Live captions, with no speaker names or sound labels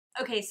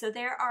Okay, so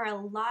there are a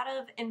lot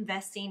of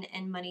investing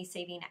and money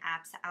saving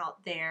apps out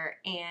there,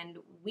 and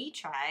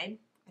I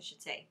should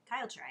say,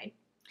 Kyle tried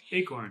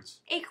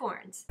Acorns.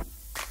 Acorns.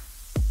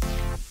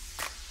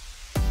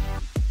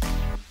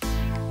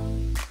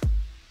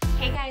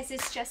 Hey guys,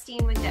 it's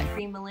Justine with Debt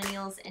Free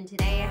Millennials, and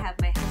today I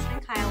have my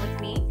husband Kyle with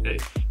me. Hey.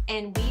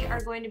 And we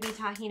are going to be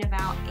talking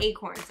about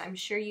Acorns. I'm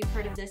sure you've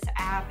heard of this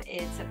app.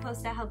 It's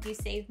supposed to help you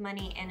save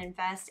money and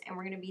invest, and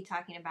we're going to be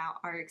talking about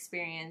our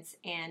experience.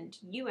 And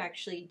you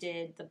actually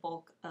did the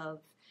bulk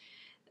of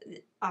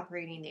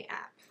operating the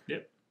app.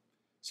 Yep.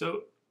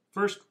 So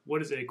first,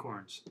 what is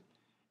Acorns?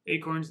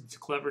 Acorns, it's a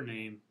clever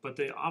name, but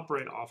they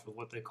operate off of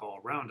what they call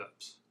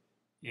roundups.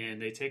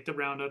 And they take the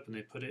roundup and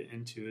they put it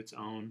into its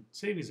own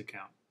savings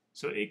account.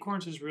 So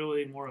Acorns is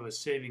really more of a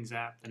savings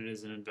app than it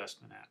is an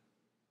investment app.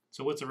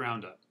 So what's a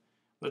roundup?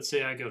 Let's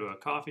say I go to a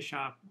coffee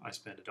shop, I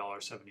spend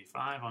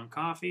 $1.75 on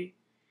coffee.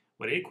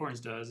 What Acorns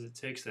does is it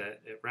takes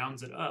that, it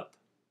rounds it up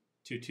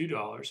to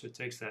 $2, so it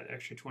takes that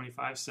extra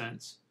 25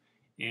 cents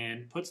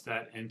and puts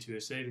that into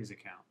a savings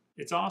account.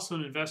 It's also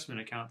an investment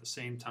account at the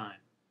same time.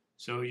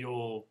 So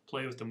you'll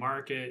play with the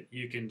market,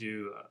 you can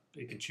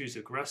choose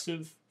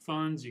aggressive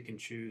funds, you can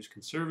choose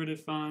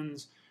conservative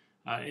funds,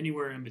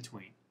 anywhere in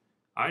between.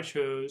 I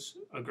chose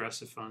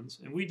aggressive funds,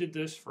 and we did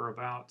this for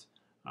about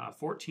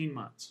 14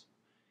 months.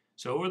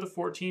 So over the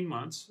 14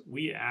 months,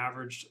 we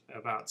averaged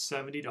about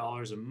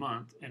 $70 a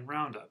month in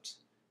roundups.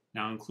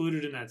 Now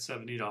included in that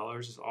 $70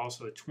 is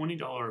also a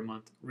 $20 a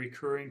month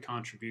recurring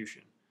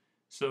contribution.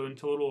 So in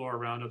total, our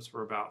roundups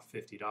were about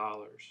 $50.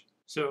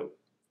 So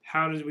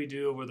how did we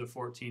do over the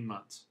 14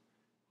 months?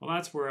 Well,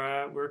 that's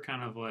where we're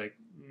kind of like,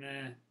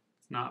 meh,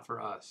 it's not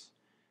for us.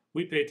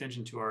 We pay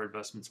attention to our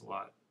investments a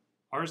lot.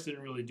 Ours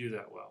didn't really do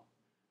that well.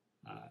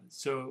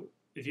 So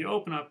if you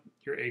open up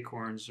your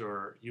Acorns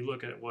or you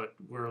look at what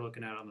we're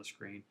looking at on the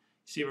screen, you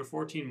see over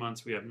 14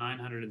 months we have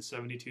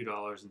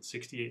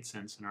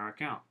 $972.68 in our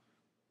account.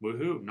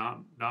 Woohoo,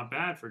 not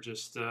bad for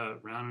just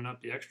rounding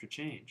up the extra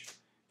change.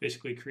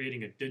 Basically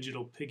creating a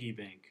digital piggy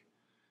bank.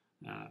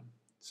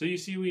 So you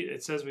see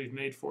it says we've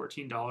made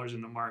 $14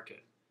 in the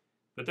market,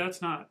 but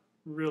that's not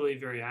really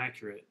very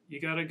accurate.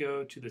 You got to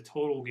go to the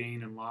total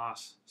gain and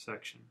loss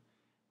section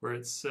where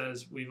it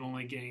says we've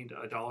only gained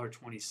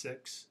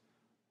 $1.26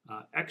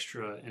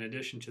 extra in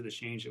addition to the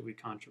change that we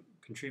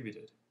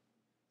contributed.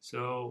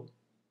 So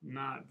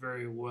not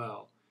very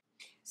well.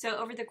 So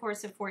over the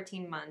course of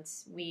 14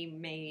 months,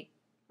 we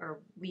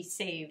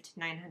saved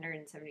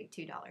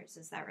 $972.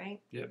 Is that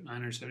right? Yep,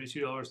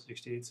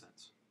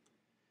 $972.68.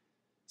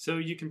 So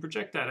you can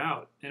project that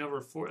out, and over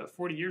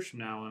 40 years from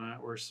now, when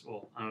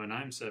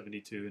I'm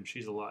 72 and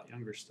she's a lot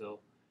younger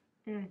still.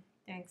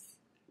 Thanks.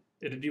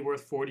 It'd be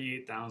worth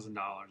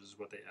 $48,000 is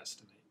what they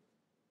estimate.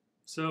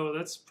 So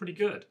that's pretty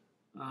good.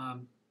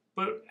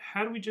 But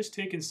had we just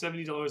taken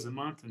 $70 a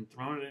month and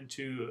thrown it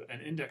into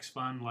an index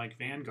fund like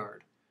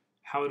Vanguard,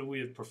 how would we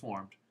have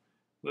performed?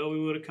 Well, we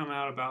would have come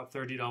out about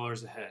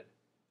 $30 ahead.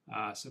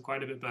 So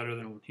quite a bit better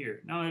than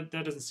here. Now,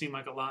 that doesn't seem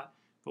like a lot,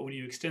 but when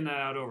you extend that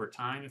out over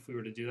time, if we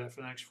were to do that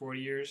for the next 40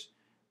 years,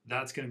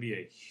 that's going to be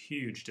a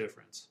huge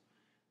difference.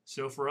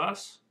 So for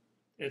us,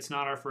 it's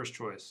not our first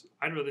choice.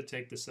 I'd rather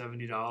take the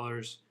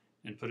 $70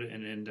 and put it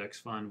in an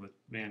index fund with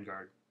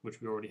Vanguard, which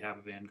we already have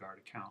a Vanguard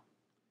account.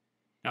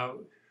 Now,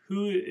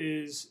 who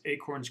is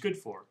Acorns good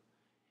for?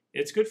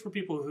 It's good for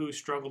people who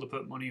struggle to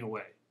put money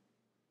away.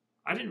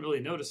 I didn't really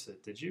notice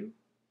it, did you?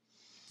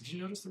 Did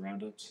you notice the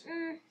roundups?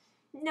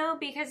 No,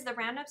 because the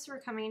roundups were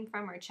coming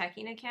from our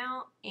checking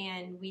account,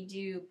 and we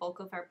do bulk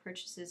of our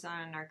purchases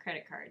on our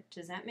credit card.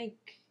 Does that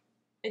make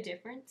a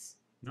difference?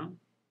 No.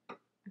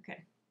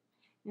 Okay.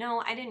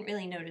 No, I didn't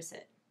really notice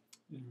it.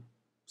 Yeah.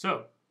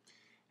 So,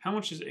 how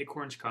much does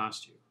Acorns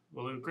cost you?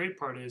 Well, the great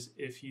part is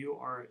if you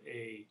are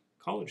a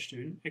college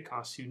student, it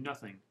costs you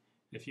nothing.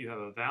 If you have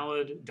a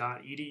valid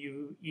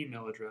 .edu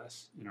email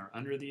address and are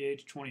under the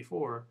age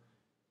 24,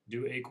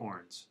 do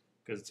Acorns,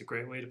 because it's a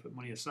great way to put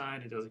money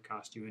aside. It doesn't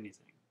cost you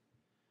anything.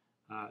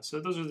 So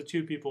those are the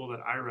two people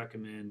that I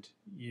recommend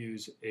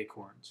use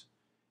Acorns.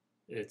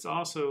 It's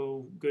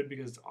also good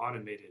because it's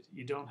automated.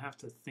 You don't have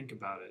to think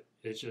about it.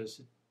 It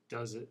just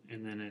does it,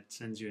 and then it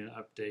sends you an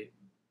update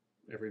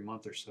every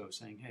month or so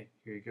saying, hey,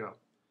 here you go.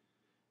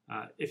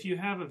 If you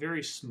have a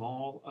very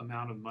small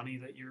amount of money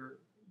that you're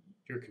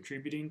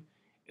contributing,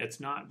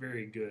 it's not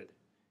very good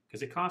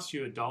because it costs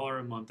you $1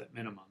 a month at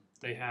minimum.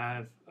 They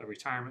have a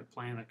retirement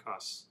plan that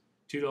costs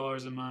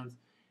 $2 a month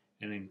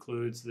and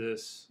includes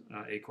this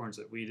Acorns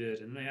that we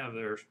did, and they have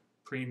their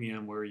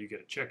premium where you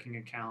get a checking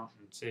account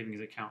and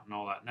savings account and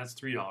all that, and that's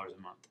 $3 a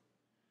month.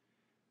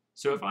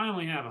 So if I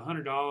only have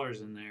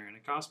 $100 in there and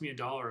it costs me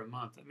 $1 a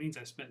month, that means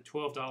I spent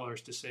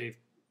 $12 to save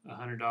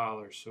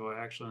 $100, so I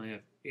actually only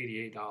have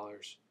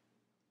 $88.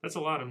 That's a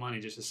lot of money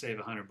just to save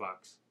 $100.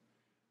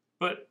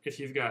 But if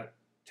you've got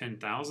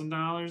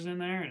 $10,000 in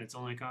there and it's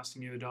only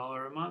costing you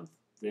 $1 a month,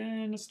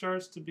 then it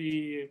starts to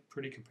be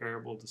pretty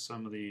comparable to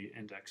some of the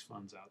index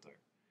funds out there.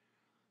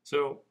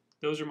 So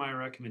those are my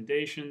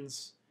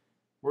recommendations.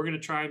 We're going to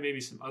try maybe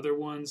some other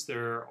ones.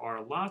 There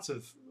are lots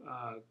of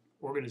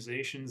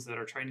organizations that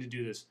are trying to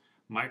do this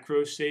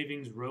micro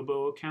savings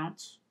robo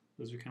accounts.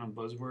 Those are kind of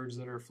buzzwords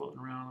that are floating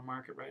around on the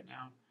market right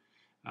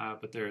now.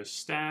 But there's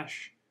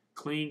Stash,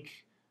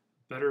 Clink,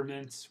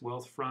 Betterment,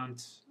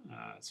 Wealthfront.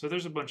 So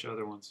there's a bunch of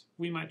other ones.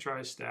 We might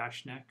try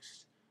Stash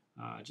next,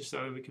 just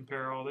so we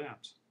compare all the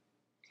apps.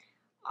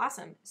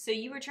 Awesome. So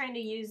you were trying to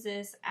use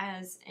this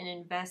as an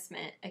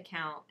investment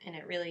account, and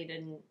it really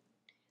didn't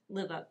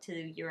live up to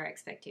your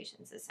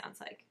expectations, it sounds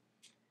like.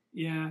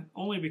 Yeah,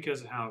 only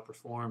because of how it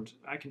performed.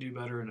 I can do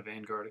better in a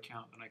Vanguard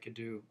account than I could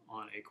do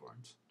on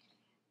Acorns.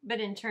 But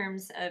in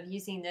terms of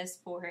using this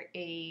for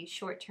a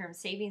short-term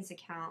savings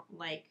account,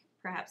 like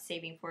perhaps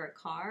saving for a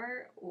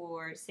car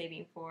or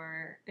saving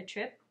for a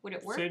trip, would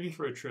it work? Saving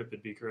for a trip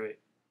would be great.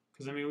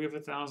 Because, I mean, we have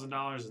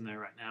 $1,000 in there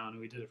right now, and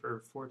we did it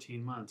for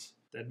 14 months.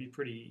 That'd be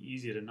pretty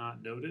easy to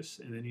not notice,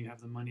 and then you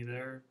have the money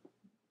there.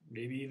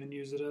 Maybe even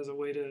use it as a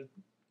way to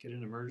get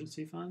an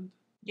emergency fund.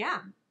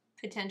 Yeah,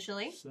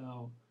 potentially.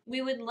 So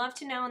we would love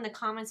to know in the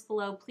comments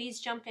below. Please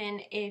jump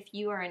in if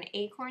you are an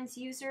Acorns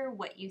user,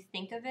 what you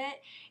think of it.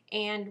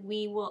 And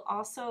we will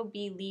also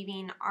be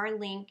leaving our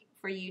link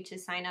for you to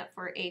sign up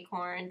for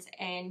Acorns,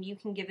 and you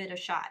can give it a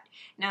shot.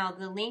 Now,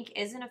 the link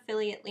is an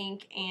affiliate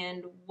link,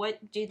 and what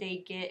do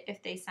they get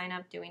if they sign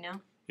up? Do we know?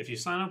 If you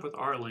sign up with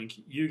our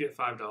link, you get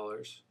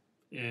 $5,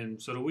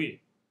 and so do we.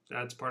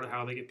 That's part of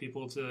how they get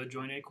people to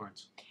join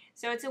Acorns.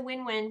 So it's a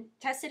win-win.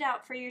 Test it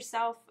out for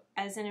yourself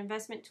as an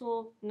investment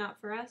tool,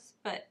 not for us,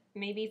 but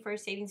maybe for a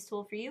savings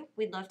tool for you.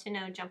 We'd love to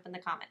know. Jump in the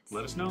comments.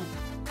 Let us know.